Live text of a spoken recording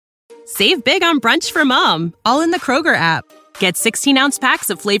Save big on brunch for mom, all in the Kroger app. Get 16-ounce packs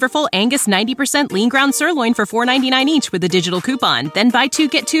of flavorful Angus 90% lean ground sirloin for $4.99 each with a digital coupon. Then buy 2,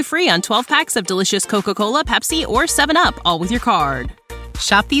 get 2 free on 12 packs of delicious Coca-Cola, Pepsi, or 7-Up, all with your card.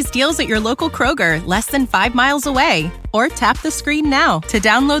 Shop these deals at your local Kroger, less than 5 miles away. Or tap the screen now to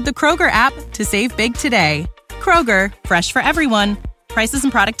download the Kroger app to save big today. Kroger, fresh for everyone. Prices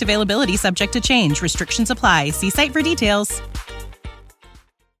and product availability subject to change. Restrictions apply. See site for details.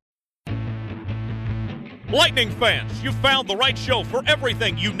 Lightning fans, you found the right show for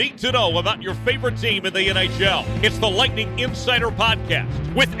everything you need to know about your favorite team in the NHL. It's the Lightning Insider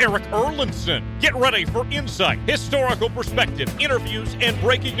Podcast with Eric Erlandson. Get ready for insight, historical perspective, interviews, and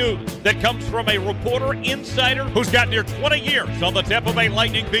breaking news that comes from a reporter insider who's got near 20 years on the Tampa Bay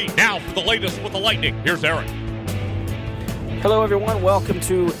Lightning beat. Now for the latest with the Lightning, here's Eric. Hello, everyone. Welcome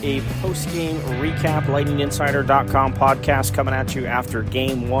to a post-game recap, LightningInsider.com podcast coming at you after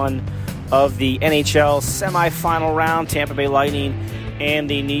Game 1 of the NHL semifinal round. Tampa Bay Lightning and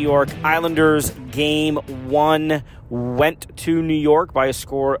the New York Islanders. Game 1 went to New York by a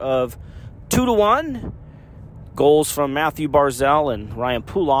score of 2-1. Goals from Matthew Barzal and Ryan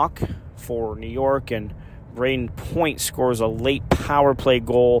Pulock for New York, and Brayden Point scores a late power play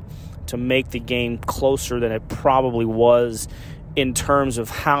goal to make the game closer than it probably was in terms of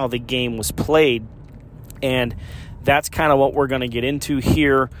how the game was played. And that's kind of what we're going to get into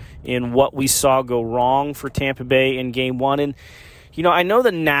here in what we saw go wrong for Tampa Bay in Game 1. And, you know, I know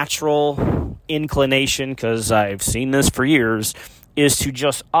the natural inclination, because I've seen this for years, is to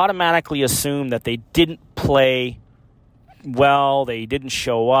just automatically assume that they didn't play well, they didn't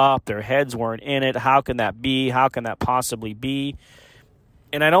show up, their heads weren't in it. How can that be? How can that possibly be?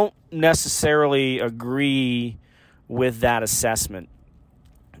 And I don't necessarily agree with that assessment.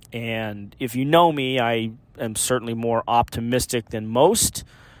 And if you know me, I am certainly more optimistic than most.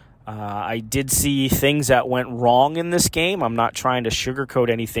 I did see things that went wrong in this game. I'm not trying to sugarcoat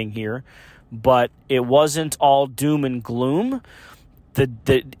anything here, but it wasn't all doom and gloom.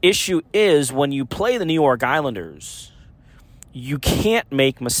 The issue is when you play the New York Islanders, you can't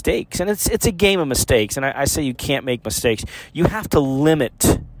make mistakes. And it's a game of mistakes. And I say you can't make mistakes. You have to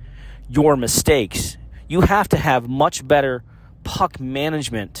limit your mistakes. You have to have much better puck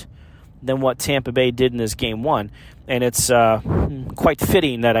management than what Tampa Bay did in this Game 1. And it's quite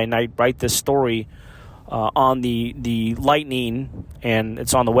fitting that I write this story on the Lightning, and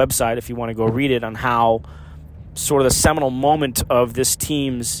it's on the website if you want to go read it, on how sort of the seminal moment of this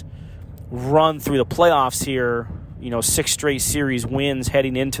team's run through the playoffs here, 6 straight series wins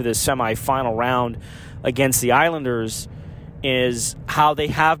heading into the semifinal round against the Islanders, is how they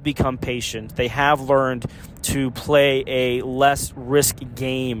have become patient. They have learned to play a less risk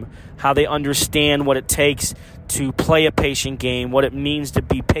game, how they understand what it takes to play a patient game, what it means to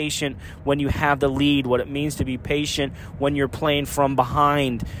be patient when you have the lead, what it means to be patient when you're playing from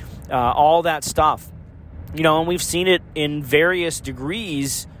behind, all that stuff. And we've seen it in various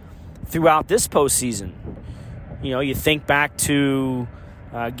degrees throughout this postseason. You think back to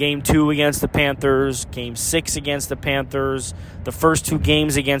Game 2 against the Panthers, Game 6 against the Panthers, the first 2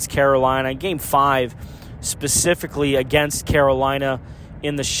 games against Carolina, Game 5 specifically against Carolina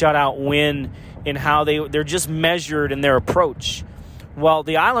in the shutout win, in how they're just measured in their approach. Well,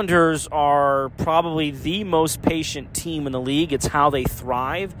 the Islanders are probably the most patient team in the league. It's how they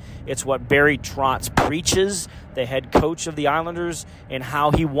thrive. It's what Barry Trotz preaches, the head coach of the Islanders, and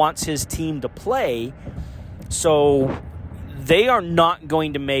how he wants his team to play. So they are not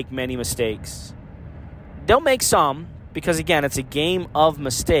going to make many mistakes. They'll make some, because, again, it's a game of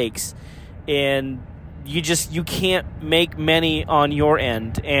mistakes, and you can't make many on your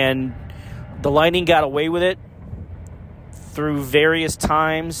end. And the Lightning got away with it through various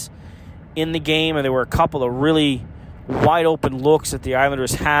times in the game, and there were a couple of really wide-open looks that the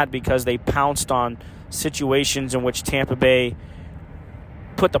Islanders had because they pounced on situations in which Tampa Bay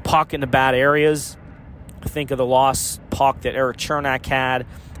put the puck in the bad areas. Think of the lost puck that Eric Chernak had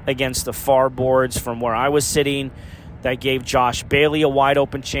against the far boards from where I was sitting that gave Josh Bailey a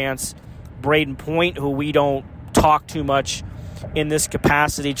wide-open chance. Brayden Point, who we don't talk too much in this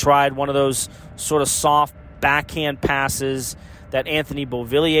capacity, tried one of those sort of soft backhand passes that Anthony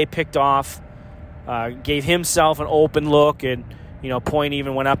Beauvillier picked off, gave himself an open look, and Point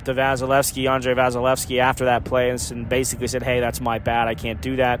even went up to Andrei Vasilevsky after that play and basically said, hey, that's my bad, I can't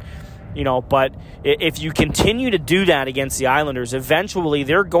do that. But if you continue to do that against the Islanders, eventually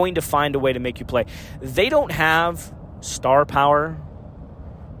they're going to find a way to make you play. They don't have star power.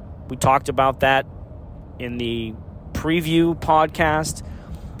 We talked about that in the preview podcast.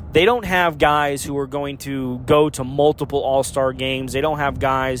 They don't have guys who are going to go to multiple All-Star games. They don't have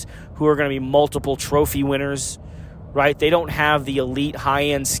guys who are going to be multiple trophy winners, right? They don't have the elite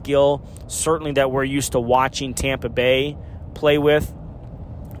high-end skill, certainly that we're used to watching Tampa Bay play with,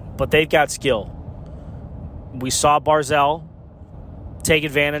 but they've got skill. We saw Barzal take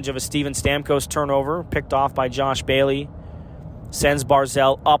advantage of a Steven Stamkos turnover, picked off by Josh Bailey. Sends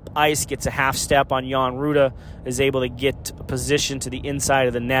Barzal up ice, gets a half step on Jan Ruda, is able to get a position to the inside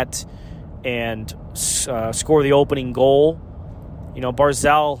of the net and score the opening goal.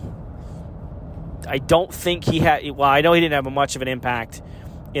 Barzal, I don't think he had, I know he didn't have much of an impact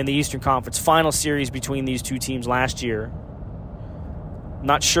in the Eastern Conference Final Series between these two teams last year.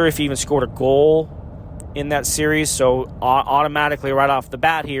 Not sure if he even scored a goal in that series, so automatically right off the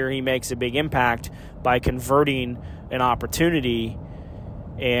bat here, he makes a big impact by converting an opportunity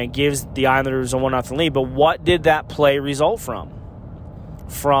and gives the Islanders a 1-0 lead. But what did that play result from?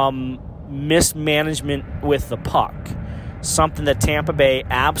 From mismanagement with the puck. Something that Tampa Bay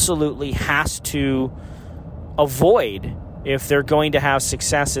absolutely has to avoid if they're going to have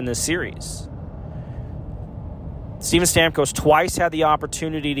success in this series. Steven Stamkos twice had the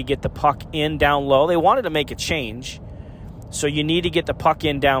opportunity to get the puck in down low. They wanted to make a change, so you need to get the puck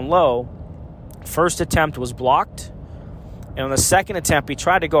in down low. First attempt was blocked. And on the second attempt, he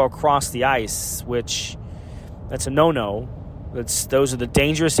tried to go across the ice, which that's a no-no. Those are the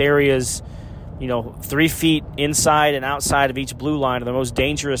dangerous areas, 3 feet inside and outside of each blue line are the most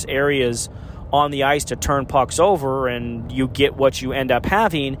dangerous areas on the ice to turn pucks over, and you get what you end up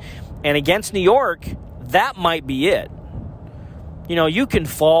having. And against New York, that might be it. You can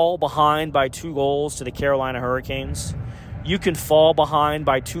fall behind by 2 goals to the Carolina Hurricanes. You can fall behind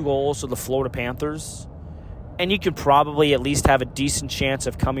by 2 goals to the Florida Panthers. And you could probably at least have a decent chance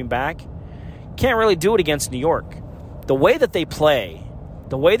of coming back. Can't really do it against New York. The way that they play,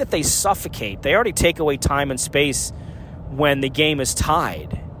 the way that they suffocate, they already take away time and space when the game is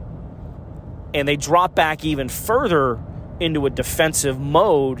tied. And they drop back even further into a defensive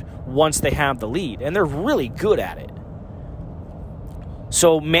mode once they have the lead. And they're really good at it.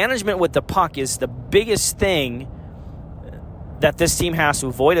 So management with the puck is the biggest thing that this team has to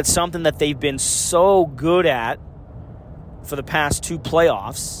avoid. It's something that they've been so good at for the past 2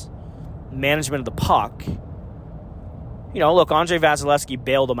 playoffs, management of the puck. Look, Andrei Vasilevsky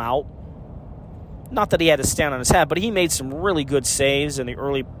bailed him out. Not that he had to stand on his head, but he made some really good saves in the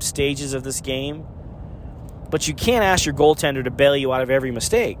early stages of this game. But you can't ask your goaltender to bail you out of every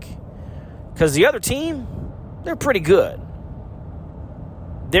mistake, because the other team, they're pretty good.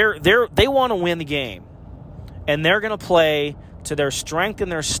 They want to win the game, and they're going to play to their strength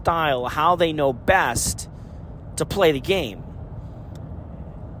and their style, how they know best to play the game.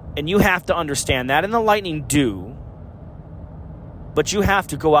 And you have to understand that, and the Lightning do. But you have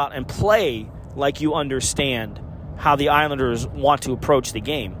to go out and play like you understand how the Islanders want to approach the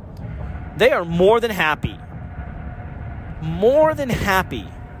game. They are more than happy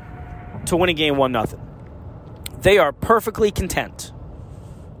to win a game 1-0. They are perfectly content.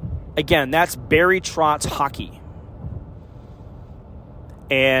 Again, that's Barry Trotz hockey.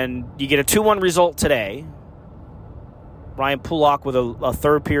 And you get a 2-1 result today. Ryan Pulock with a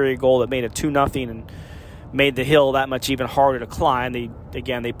third period goal that made it 2-0 and made the hill that much even harder to climb. They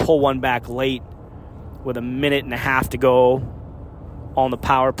pull one back late with a minute and a half to go on the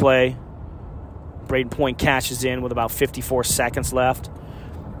power play. Braden Point cashes in with about 54 seconds left.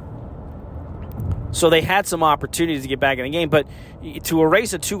 So they had some opportunities to get back in the game, but to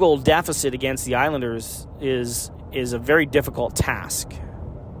erase a 2-goal deficit against the Islanders is a very difficult task.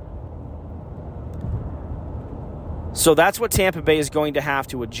 So that's what Tampa Bay is going to have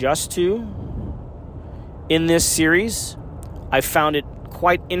to adjust to in this series. I found it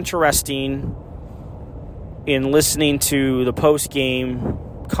quite interesting in listening to the post-game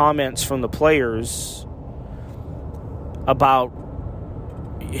comments from the players about,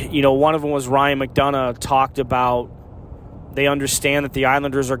 one of them was Ryan McDonough talked about they understand that the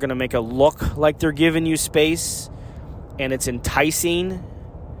Islanders are going to make it look like they're giving you space and it's enticing,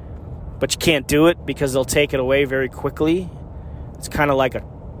 but you can't do it because they'll take it away very quickly. It's kind of like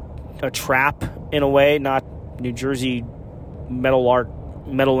a trap in a way, not New Jersey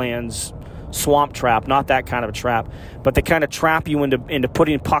Meadowlands swamp trap, not that kind of a trap, but they kind of trap you into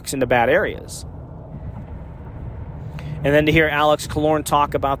putting pucks into bad areas. And then to hear Alex Killorn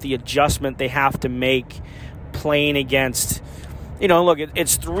talk about the adjustment they have to make playing against, look,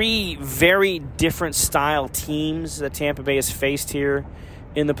 it's 3 very different style teams that Tampa Bay has faced here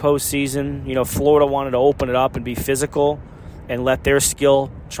in the postseason. Florida wanted to open it up and be physical and let their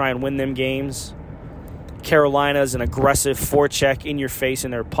skill try and win them games. Carolina is an aggressive forecheck in your face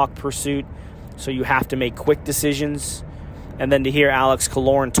in their puck pursuit, so you have to make quick decisions. And then to hear Alex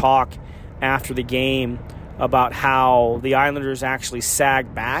Killorn talk after the game about how the Islanders actually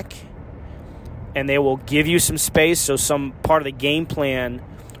sag back and they will give you some space. So some part of the game plan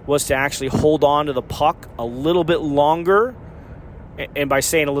was to actually hold on to the puck a little bit longer. And by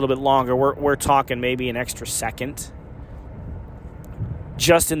saying a little bit longer, we're talking maybe an extra second.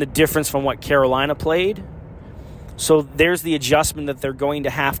 Just in the difference from what Carolina played. So there's the adjustment that they're going to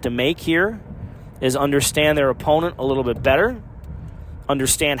have to make here, is understand their opponent a little bit better,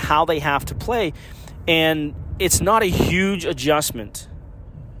 understand how they have to play. And it's not a huge adjustment.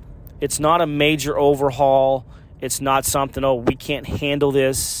 It's not a major overhaul. It's not something, we can't handle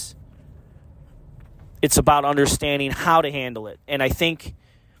this. It's about understanding how to handle it. And I think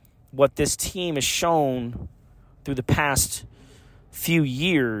what this team has shown through the past few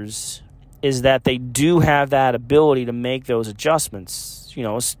years is that they do have that ability to make those adjustments,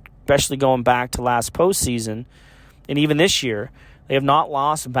 especially going back to last postseason. And even this year, they have not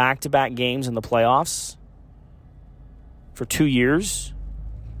lost back-to-back games in the playoffs for 2 years,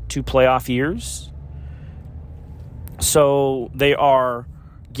 2 playoff years. So they are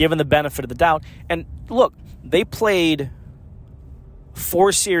given the benefit of the doubt. And look, they played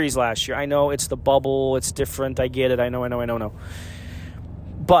 4 series last year. I know it's the bubble. It's different. I get it. I know.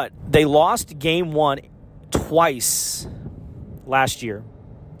 But they lost game 1 twice last year.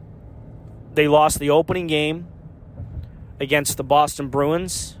 They lost the opening game against the Boston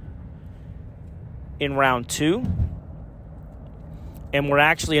Bruins in round 2. And we're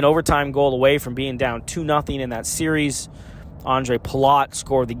actually an overtime goal away from being down 2-0 in that series. Andre Palat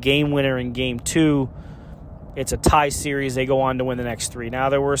scored the game winner in game 2. It's a tie series. They go on to win the next 3. Now,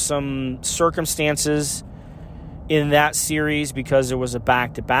 there were some circumstances in that series because there was a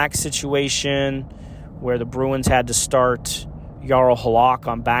back-to-back situation where the Bruins had to start Jarl Halak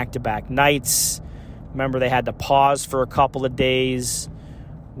on back-to-back nights. Remember, they had to pause for a couple of days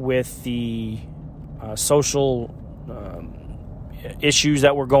with the social issues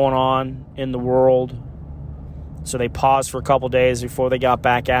that were going on in the world. So they paused for a couple of days before they got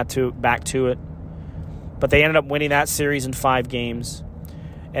back to it. But they ended up winning that series in 5 games.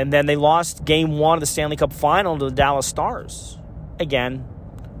 And then they lost game 1 of the Stanley Cup Final to the Dallas Stars. Again,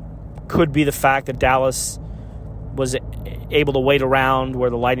 could be the fact that Dallas was able to wait around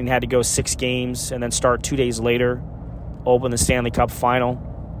where the Lightning had to go 6 games and then start 2 days later, open the Stanley Cup Final.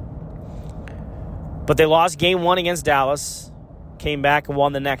 But they lost game 1 against Dallas, came back and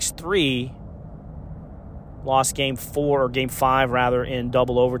won the next 3, lost game 5 in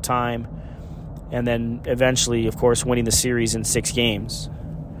double overtime, and then eventually, of course, winning the series in 6 games.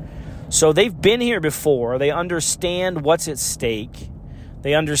 So they've been here before. They understand what's at stake.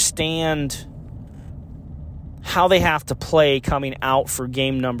 They understand how they have to play coming out for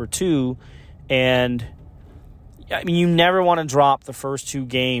game number 2. And, you never want to drop the first 2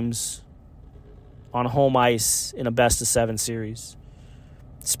 games on home ice in a best-of-7 series,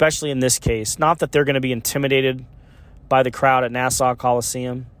 especially in this case. Not that they're going to be intimidated by the crowd at Nassau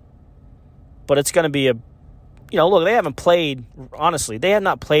Coliseum, but it's going to be look, they haven't played, honestly, they have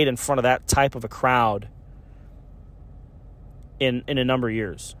not played in front of that type of a crowd in a number of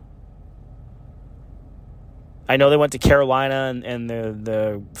years. I know they went to Carolina, and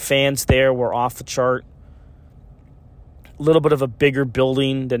the fans there were off the chart. A little bit of a bigger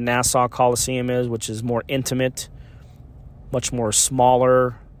building than Nassau Coliseum is, which is more intimate, much more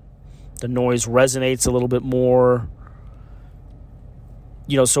smaller. The noise resonates a little bit more.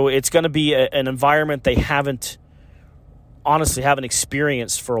 So it's going to be an environment they haven't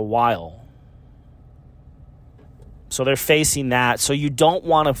experienced for a while. So they're facing that. So you don't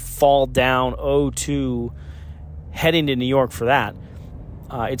want to fall down 0-2 heading to New York for that.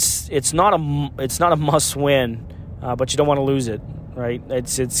 It's not a must win, but you don't want to lose it, right?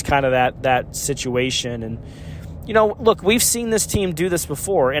 It's kind of that situation. And look, we've seen this team do this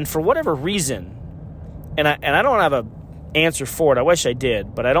before, and for whatever reason, and I don't have an answer for it. I wish I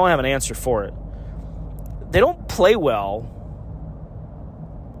did, but I don't have an answer for it. They don't play well,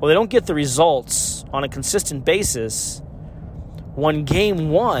 or they don't get the results on a consistent basis when game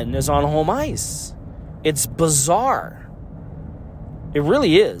 1 is on home ice. It's bizarre. It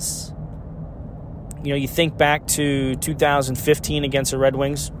really is. You think back to 2015 against the Red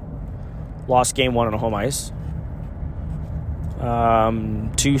Wings, lost game 1 on home ice.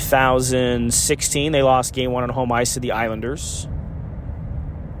 2016, they lost game 1 on home ice to the Islanders.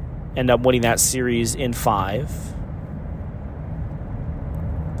 End up winning that series in 5.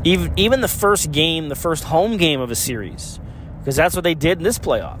 Even the first home game of a series, because that's what they did in this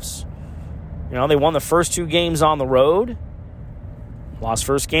playoffs. They won the first 2 games on the road, lost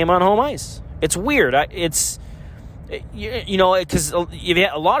first game on home ice. It's weird. Because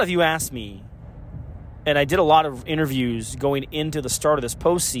a lot of you asked me, and I did a lot of interviews going into the start of this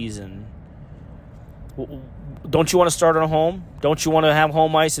postseason. Don't you want to start at home? Don't you want to have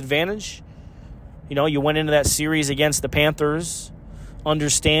home ice advantage? You went into that series against the Panthers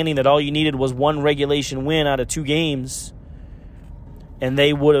understanding that all you needed was 1 regulation win out of 2 games, and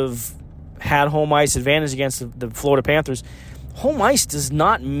they would have had home ice advantage against the Florida Panthers. Home ice does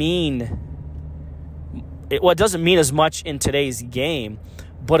not mean it doesn't mean as much in today's game,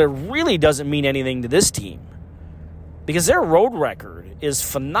 but it really doesn't mean anything to this team because their road record is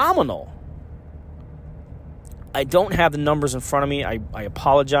phenomenal. I don't have the numbers in front of me. I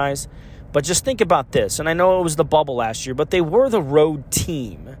apologize. But just think about this. And I know it was the bubble last year, but they were the road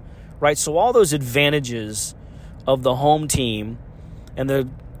team, right? So all those advantages of the home team and the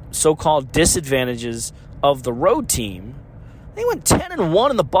so-called disadvantages of the road team, they went 10-1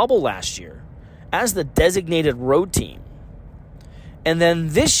 in the bubble last year as the designated road team. And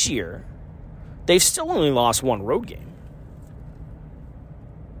then this year, they've still only lost 1 road game.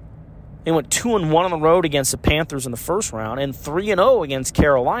 They went 2-1 on the road against the Panthers in the first round and 3-0 against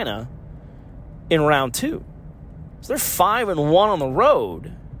Carolina in round 2. So they're 5-1 on the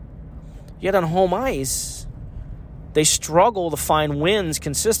road. Yet on home ice, they struggle to find wins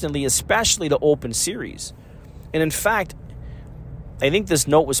consistently, especially to open series. And in fact, I think this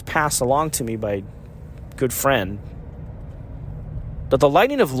note was passed along to me by a good friend that the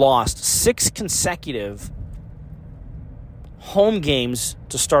Lightning have lost 6 consecutive home games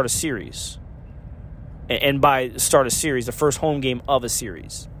to start a series. And by start a series, the first home game of a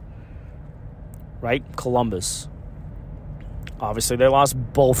series. Right? Columbus. Obviously, they lost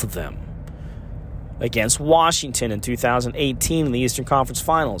both of them. Against Washington in 2018 in the Eastern Conference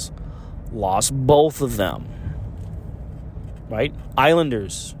Finals. Lost both of them. Right?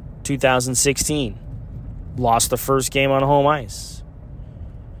 Islanders, 2016. Lost the first game on home ice.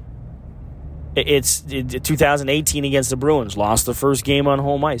 It's 2018 against the Bruins. Lost the first game on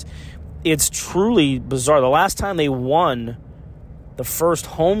home ice. It's truly bizarre. The last time they won the first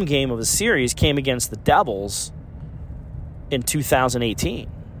home game of a series came against the Devils in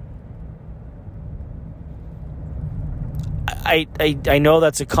 2018. I know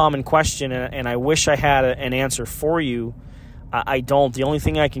that's a common question, and I wish I had an answer for you. I don't. The only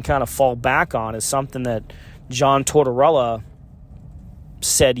thing I can kind of fall back on is something that John Tortorella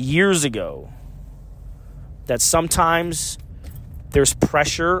said years ago, that sometimes there's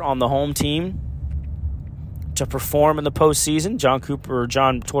pressure on the home team to perform in the postseason. John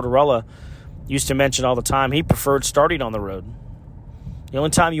Tortorella used to mention all the time he preferred starting on the road. The only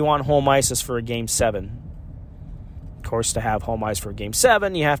time you want home ice is for a Game 7. Of course, to have home ice for a Game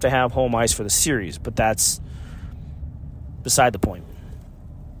 7, you have to have home ice for the series, but that's beside the point.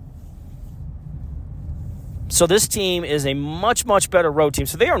 So this team is a much, much better road team,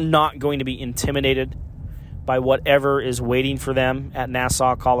 so they are not going to be intimidated by whatever is waiting for them at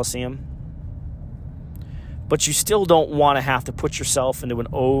Nassau Coliseum. But you still don't want to have to put yourself into an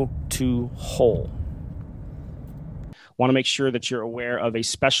 0-2 hole. Want to make sure that you're aware of a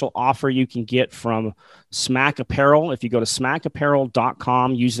special offer you can get from Smack Apparel. If you go to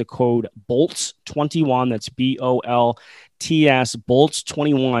smackapparel.com, use the code BOLTS21, that's BOLTS,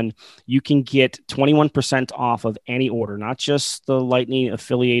 BOLTS21, you can get 21% off of any order, not just the Lightning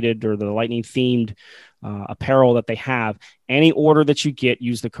affiliated or the Lightning themed apparel that they have. Any order that you get,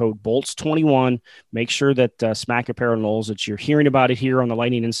 use the code BOLTS21. Make sure that Smack Apparel knows that you're hearing about it here on the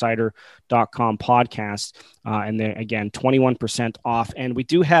lightninginsider.com podcast. And then again, 21% off. And we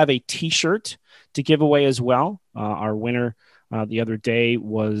do have a t-shirt to give away as well. Our winner the other day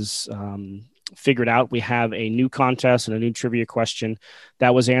was figured out. We have a new contest and a new trivia question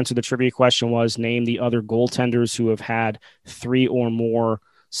that was answered. The trivia question was, name the other goaltenders who have had 3 or more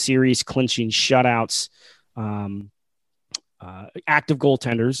series clinching shutouts, active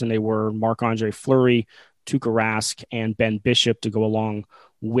goaltenders, and they were Marc-Andre Fleury, Tuukka Rask, and Ben Bishop, to go along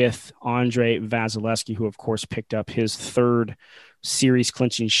with Andre Vasilevsky, who of course picked up his 3rd series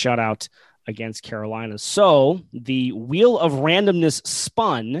clinching shutout against Carolina. So the wheel of randomness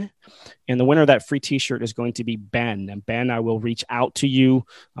spun, and the winner of that free t-shirt is going to be Ben. And Ben, I will reach out to you.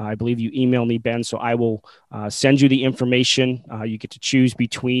 I believe you emailed me, Ben, so I will send you the information. You get to choose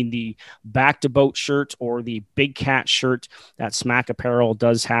between the Back to Boat shirt or the Big Cat shirt that Smack Apparel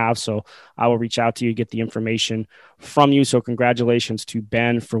does have. So I will reach out to you, get the information from you. So congratulations to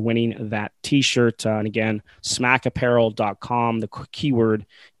Ben for winning that t-shirt. And again, smackapparel.com. The keyword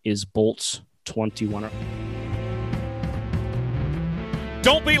is BOLTS21.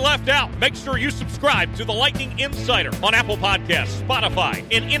 Don't be left out. Make sure you subscribe to the Lightning Insider on Apple Podcasts, Spotify,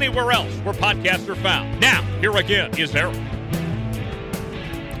 and anywhere else where podcasts are found. Now, here again is Eric.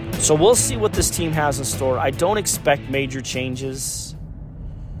 So we'll see what this team has in store. I don't expect major changes.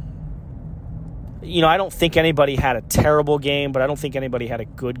 I don't think anybody had a terrible game, but I don't think anybody had a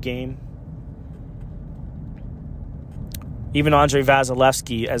good game. Even Andrei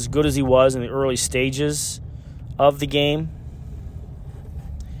Vasilevsky, as good as he was in the early stages of the game,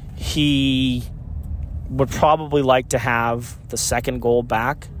 he would probably like to have the second goal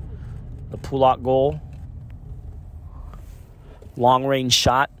back, the Pulock goal. Long-range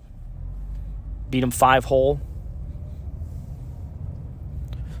shot. Beat him 5-hole.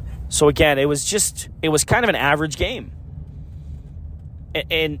 So again, it was kind of an average game.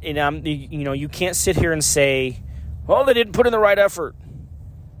 And you can't sit here and say, well, they didn't put in the right effort.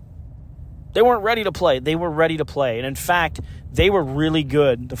 They weren't ready to play. They were ready to play. And in fact, they were really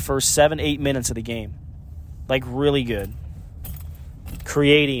good the first 7-8 minutes of the game. Like, really good.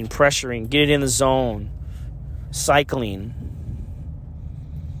 Creating, pressuring, get it in the zone, cycling.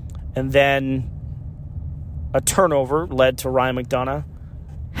 And then a turnover led to Ryan McDonagh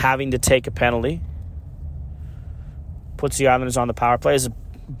having to take a penalty. Puts the Islanders on the power play. It's an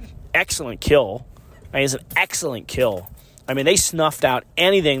excellent kill. It's an excellent kill. They snuffed out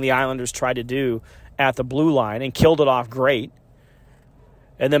anything the Islanders tried to do at the blue line and killed it off great.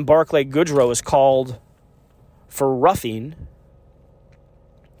 And then Barclay Goodrow is called for roughing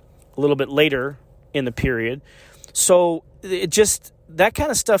a little bit later in the period. So that kind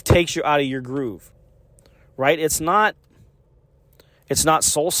of stuff takes you out of your groove, right? It's not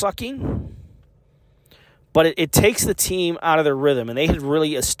soul-sucking, but it takes the team out of their rhythm, and they had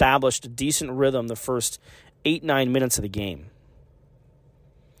really established a decent rhythm the first 8-9 minutes of the game.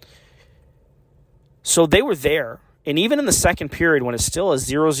 So they were there, and even in the second period, when it's still a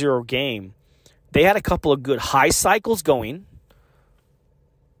 0-0 game, they had a couple of good high cycles going.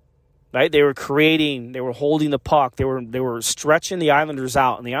 Right? They were creating, they were holding the puck, they were stretching the Islanders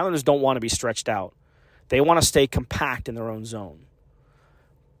out, and the Islanders don't want to be stretched out. They want to stay compact in their own zone.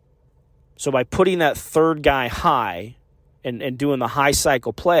 So by putting that third guy high and doing the high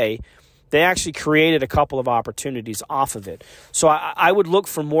cycle play, they actually created a couple of opportunities off of it. So I would look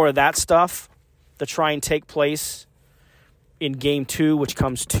for more of that stuff to try and take place in Game 2, which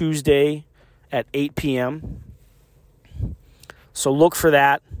comes Tuesday at 8 p.m. So look for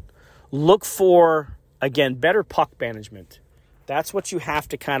that. Look for, again, better puck management. That's what you have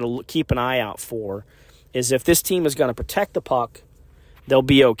to kind of keep an eye out for, is if this team is going to protect the puck, they'll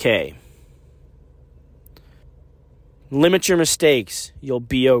be okay. Limit your mistakes. You'll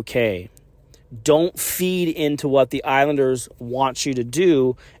be okay. Don't feed into what the Islanders want you to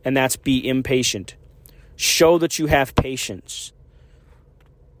do, and that's be impatient. Show that you have patience.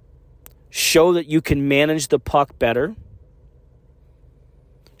 Show that you can manage the puck better.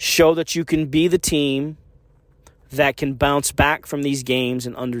 Show that you can be the team that can bounce back from these games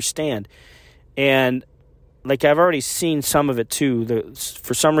and understand. And like I've already seen some of it too.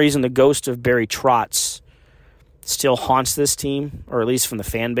 For some reason, the ghost of Barry Trotz still haunts this team, or at least from the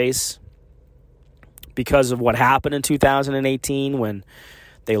fan base, because of what happened in 2018 when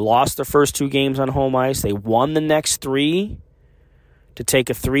they lost their first 2 games on home ice. They won the next 3 to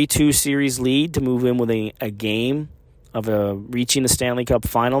take a 3-2 series lead to move in with a game of reaching the Stanley Cup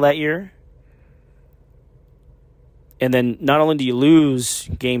final that year. And then not only do you lose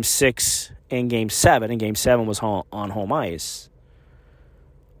Game 6 and Game 7, and Game 7 was on home ice,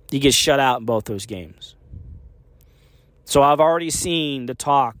 you get shut out in both those games. So I've already seen the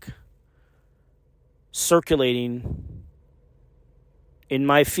talk circulating in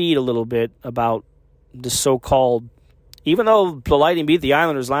my feed a little bit about the so-called, even though the Lightning beat the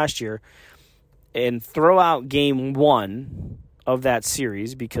Islanders last year, and throw out Game 1 of that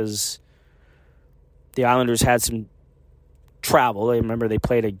series because the Islanders had some travel. I remember they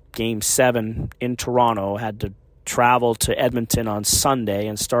played a Game 7 in Toronto, had to travel to Edmonton on Sunday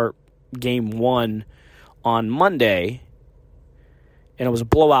and start Game 1 on Monday, and it was a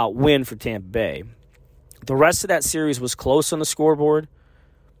blowout win for Tampa Bay. The rest of that series was close on the scoreboard,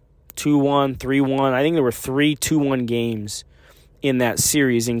 2-1, 3-1. I think there were 3 2-1 games in that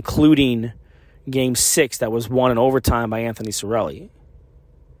series, including Game 6 that was won in overtime by Anthony Cirelli.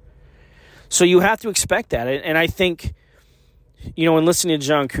 So you have to expect that. And I think, in listening to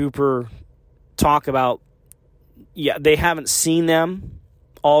John Cooper talk about, they haven't seen them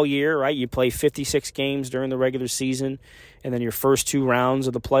all year, right? You play 56 games during the regular season, and then your first 2 rounds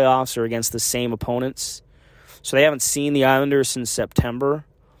of the playoffs are against the same opponents. So they haven't seen the Islanders since September,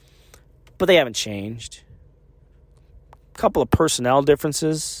 but they haven't changed. couple of personnel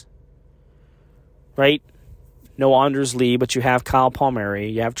differences, right? No Anders Lee, but you have Kyle Palmieri.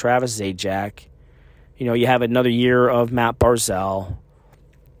 You have Travis Zajac. You have another year of Matt Barzal,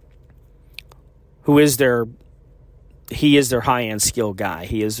 who is their high-end skill guy.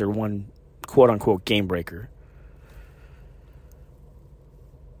 He is their one quote-unquote game breaker.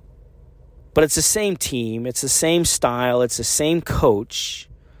 But it's the same team. It's the same style. It's the same coach.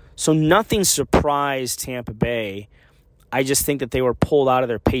 So nothing surprised Tampa Bay. I just think that they were pulled out of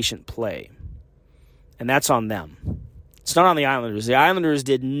their patient play. And that's on them. It's not on the Islanders. The Islanders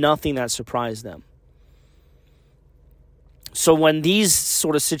did nothing that surprised them. So when these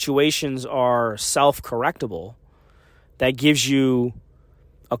sort of situations are self-correctable, that gives you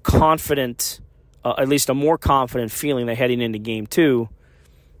a confident, at least a more confident feeling that heading into Game 2,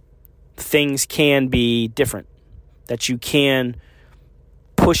 things can be different. That you can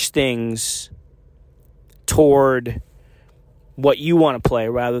push things toward what you want to play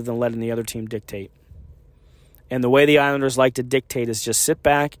rather than letting the other team dictate. And the way the Islanders like to dictate is just sit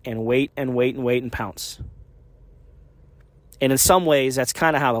back and wait and wait and wait and pounce. And in some ways, that's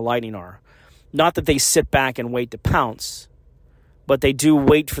kind of how the Lightning are. Not that they sit back and wait to pounce, but they do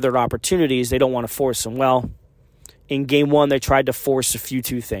wait for their opportunities. They don't want to force them. Well, in Game 1, they tried to force a few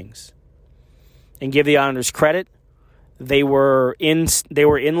two things. And give the Islanders credit, they were in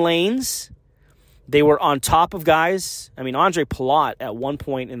lanes. They were on top of guys. I mean, Andre Palat at one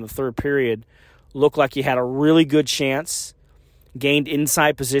point in the third period looked like he had a really good chance, gained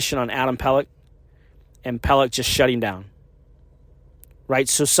inside position on Adam Pelech, and Pelech just shut him down. Right?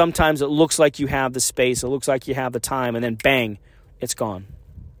 So sometimes it looks like you have the space, it looks like you have the time, and then bang, it's gone.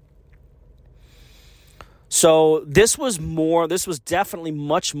 So this was definitely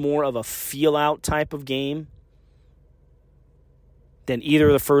much more of a feel-out type of game than either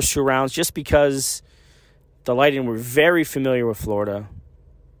of the first two rounds, just because the Lightning were very familiar with Florida.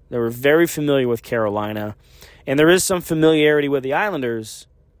 They were very familiar with Carolina. And there is some familiarity with the Islanders,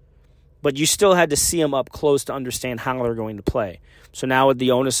 but you still had to see them up close to understand how they're going to play. So now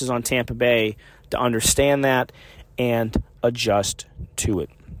the onus is on Tampa Bay to understand that and adjust to it.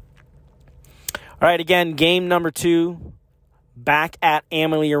 All right, again, game number 2, back at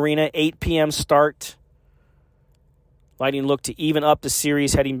Amalie Arena, 8 p.m. start. Lightning look to even up the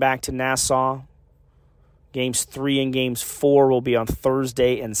series heading back to Nassau. Games 3 and Games 4 will be on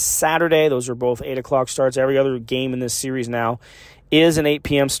Thursday and Saturday. Those are both 8 o'clock starts. Every other game in this series now is an 8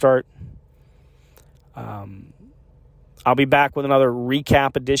 p.m. start. I'll be back with another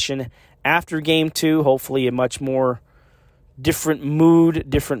recap edition after Game 2. Hopefully a much more different mood,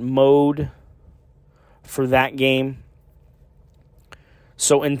 different mode for that game.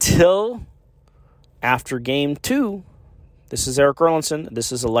 So until after Game 2, this is Eric Erlinson.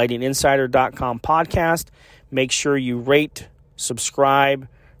 This is a LightningInsider.com podcast. Make sure you rate, subscribe,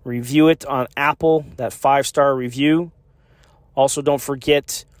 review it on Apple, that 5-star review. Also, don't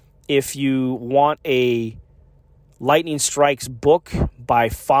forget, if you want a Lightning Strikes book by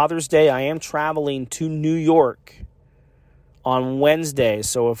Father's Day, I am traveling to New York on Wednesday.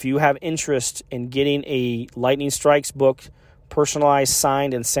 So if you have interest in getting a Lightning Strikes book, personalized,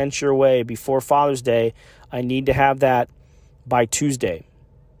 signed, and sent your way before Father's Day, I need to have that by Tuesday.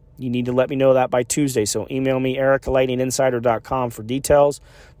 You need to let me know that by Tuesday. So email me, eric@lightninginsider.com for details.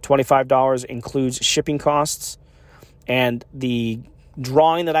 $25 includes shipping costs. And the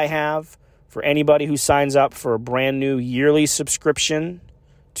drawing that I have for anybody who signs up for a brand new yearly subscription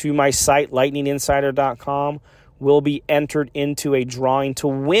to my site, lightninginsider.com, will be entered into a drawing to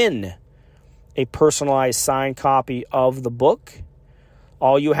win a personalized signed copy of the book.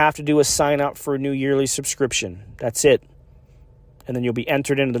 All you have to do is sign up for a new yearly subscription. That's it. And then you'll be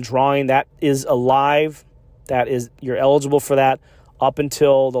entered into the drawing. That is alive. You're eligible for that up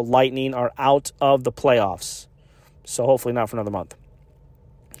until the Lightning are out of the playoffs. So hopefully not for another month.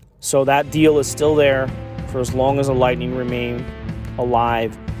 So that deal is still there for as long as the Lightning remain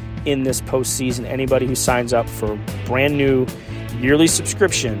alive in this postseason. Anybody who signs up for a brand new yearly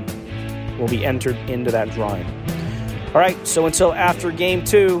subscription will be entered into that drawing. All right, so until after Game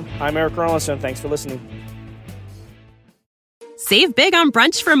 2, I'm Eric Erlinson. Thanks for listening. Save big on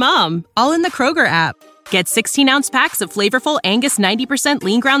brunch for mom, all in the Kroger app. Get 16-ounce packs of flavorful Angus 90%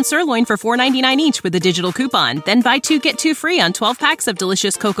 lean ground sirloin for $4.99 each with a digital coupon. Then buy 2, get 2 free on 12 packs of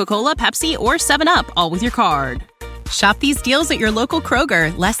delicious Coca-Cola, Pepsi, or 7-Up, all with your card. Shop these deals at your local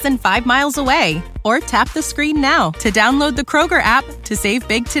Kroger, less than 5 miles away. Or tap the screen now to download the Kroger app to save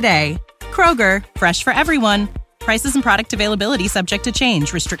big today. Kroger, fresh for everyone. Prices and product availability subject to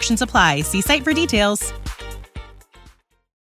change. Restrictions apply. See site for details.